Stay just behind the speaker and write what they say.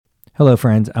Hello,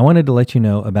 friends. I wanted to let you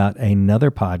know about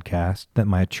another podcast that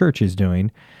my church is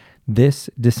doing this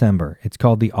December. It's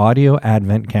called the Audio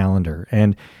Advent Calendar.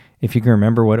 And if you can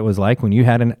remember what it was like when you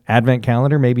had an Advent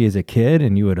calendar, maybe as a kid,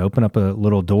 and you would open up a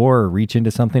little door or reach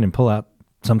into something and pull out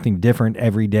something different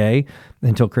every day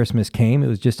until Christmas came. It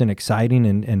was just an exciting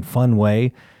and fun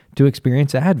way to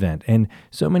experience Advent. And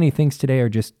so many things today are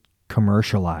just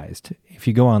commercialized. If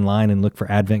you go online and look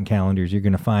for Advent calendars, you're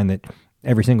going to find that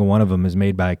every single one of them is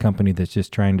made by a company that's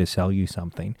just trying to sell you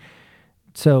something.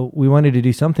 So we wanted to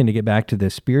do something to get back to the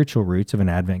spiritual roots of an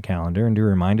Advent calendar and to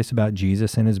remind us about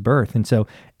Jesus and his birth. And so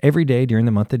every day during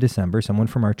the month of December, someone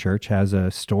from our church has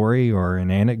a story or an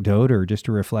anecdote or just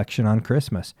a reflection on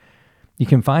Christmas. You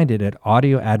can find it at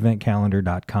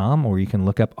audioadventcalendar.com, or you can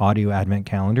look up Audio Advent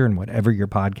Calendar in whatever your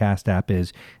podcast app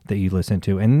is that you listen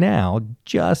to. And now,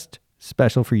 just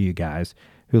special for you guys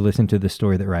who listen to The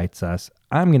Story That Writes Us,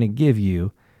 I'm going to give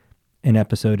you an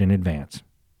episode in advance,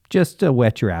 just to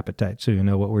whet your appetite so you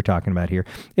know what we're talking about here.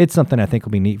 It's something I think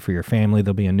will be neat for your family.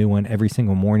 There'll be a new one every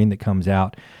single morning that comes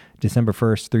out December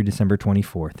 1st through December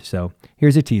 24th. So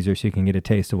here's a teaser so you can get a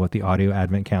taste of what the Audio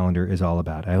Advent Calendar is all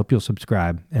about. I hope you'll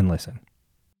subscribe and listen.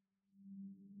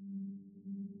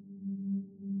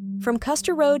 From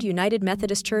Custer Road United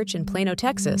Methodist Church in Plano,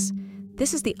 Texas,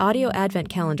 this is the Audio Advent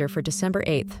Calendar for December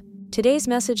 8th. Today's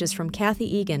message is from Kathy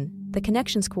Egan, the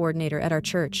Connections Coordinator at our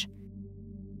church.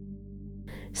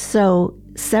 So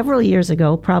several years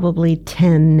ago, probably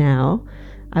 10 now,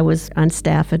 I was on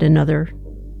staff at another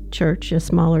church, a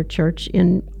smaller church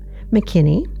in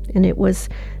McKinney, and it was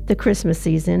the Christmas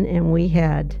season, and we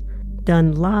had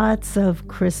done lots of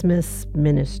Christmas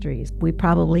ministries. We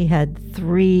probably had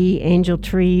 3 angel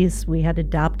trees. We had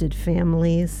adopted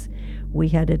families. We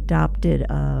had adopted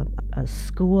a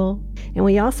school. And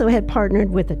we also had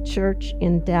partnered with a church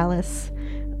in Dallas,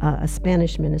 a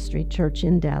Spanish ministry church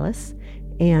in Dallas.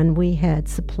 And we had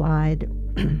supplied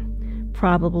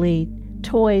probably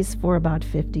toys for about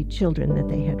 50 children that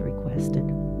they had requested.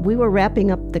 We were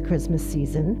wrapping up the Christmas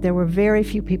season. There were very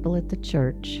few people at the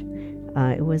church.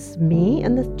 It was me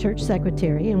and the church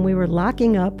secretary, and we were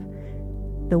locking up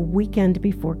the weekend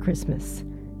before Christmas.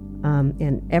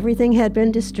 And everything had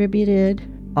been distributed.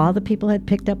 All the people had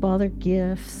picked up all their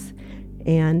gifts.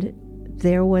 And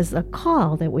there was a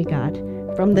call that we got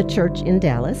from the church in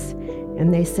Dallas,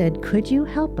 and they said, "Could you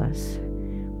help us?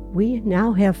 We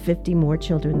now have 50 more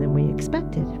children than we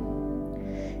expected."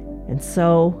 And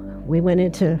so we went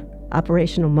into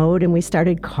operational mode, and we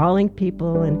started calling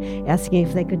people and asking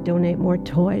if they could donate more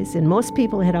toys. And most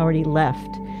people had already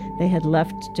left. They had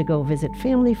left to go visit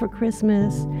family for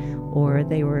Christmas, or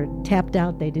they were tapped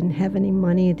out. They didn't have any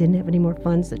money, didn't have any more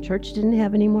funds. The church didn't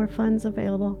have any more funds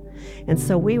available. And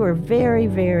so we were very,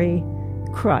 very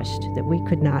crushed that we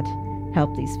could not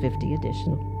help these 50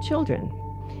 additional children.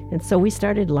 And so we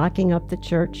started locking up the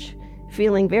church,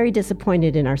 feeling very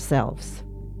disappointed in ourselves,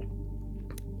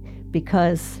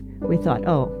 because we thought,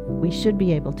 we should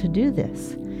be able to do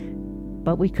this,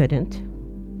 but we couldn't.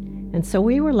 And so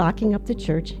we were locking up the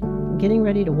church, getting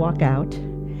ready to walk out,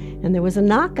 and there was a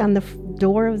knock on the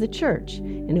door of the church,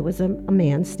 and it was a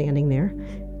man standing there.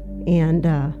 And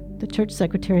the church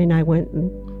secretary and I went and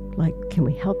 "Can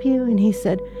we help you?" And he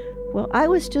said, "Well, I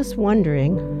was just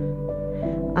wondering,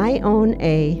 I own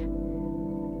a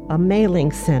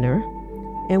mailing center,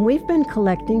 and we've been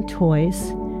collecting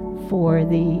toys for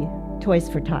the Toys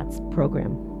for Tots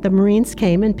program. The Marines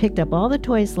came and picked up all the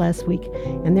toys last week,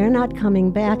 and they're not coming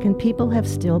back, and people have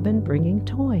still been bringing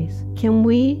toys. Can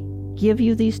we give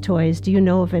you these toys? Do you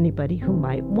know of anybody who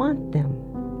might want them?"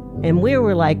 And we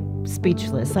were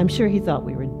speechless. I'm sure he thought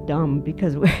we were dumb,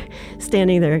 because we're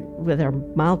standing there with our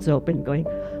mouths open going,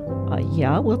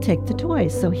 yeah, we'll take the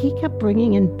toys. So he kept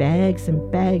bringing in bags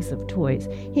and bags of toys.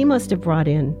 He must have brought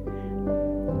in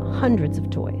hundreds of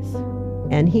toys.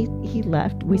 And he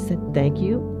left. We said, "Thank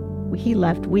you." He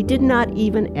left. We did not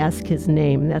even ask his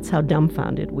name. That's how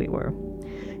dumbfounded we were.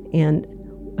 And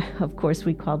of course,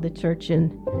 we called the church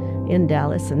in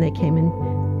Dallas, and they came and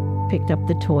picked up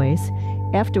the toys.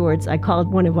 Afterwards, I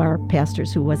called one of our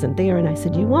pastors who wasn't there, and I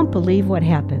said, "You won't believe what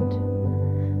happened."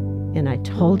 And I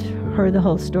told her the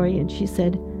whole story, and she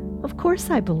said, "Of course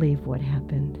I believe what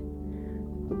happened.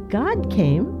 God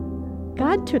came.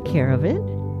 God took care of it.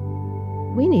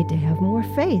 We need to have more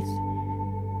faith."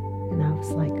 And I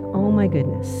was like, oh my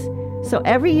goodness. So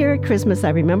every year at Christmas, I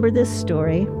remember this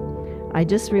story. I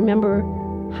just remember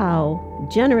how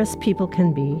generous people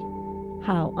can be,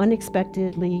 how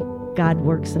unexpectedly God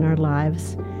works in our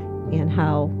lives, and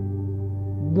how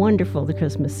wonderful the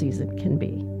Christmas season can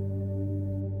be.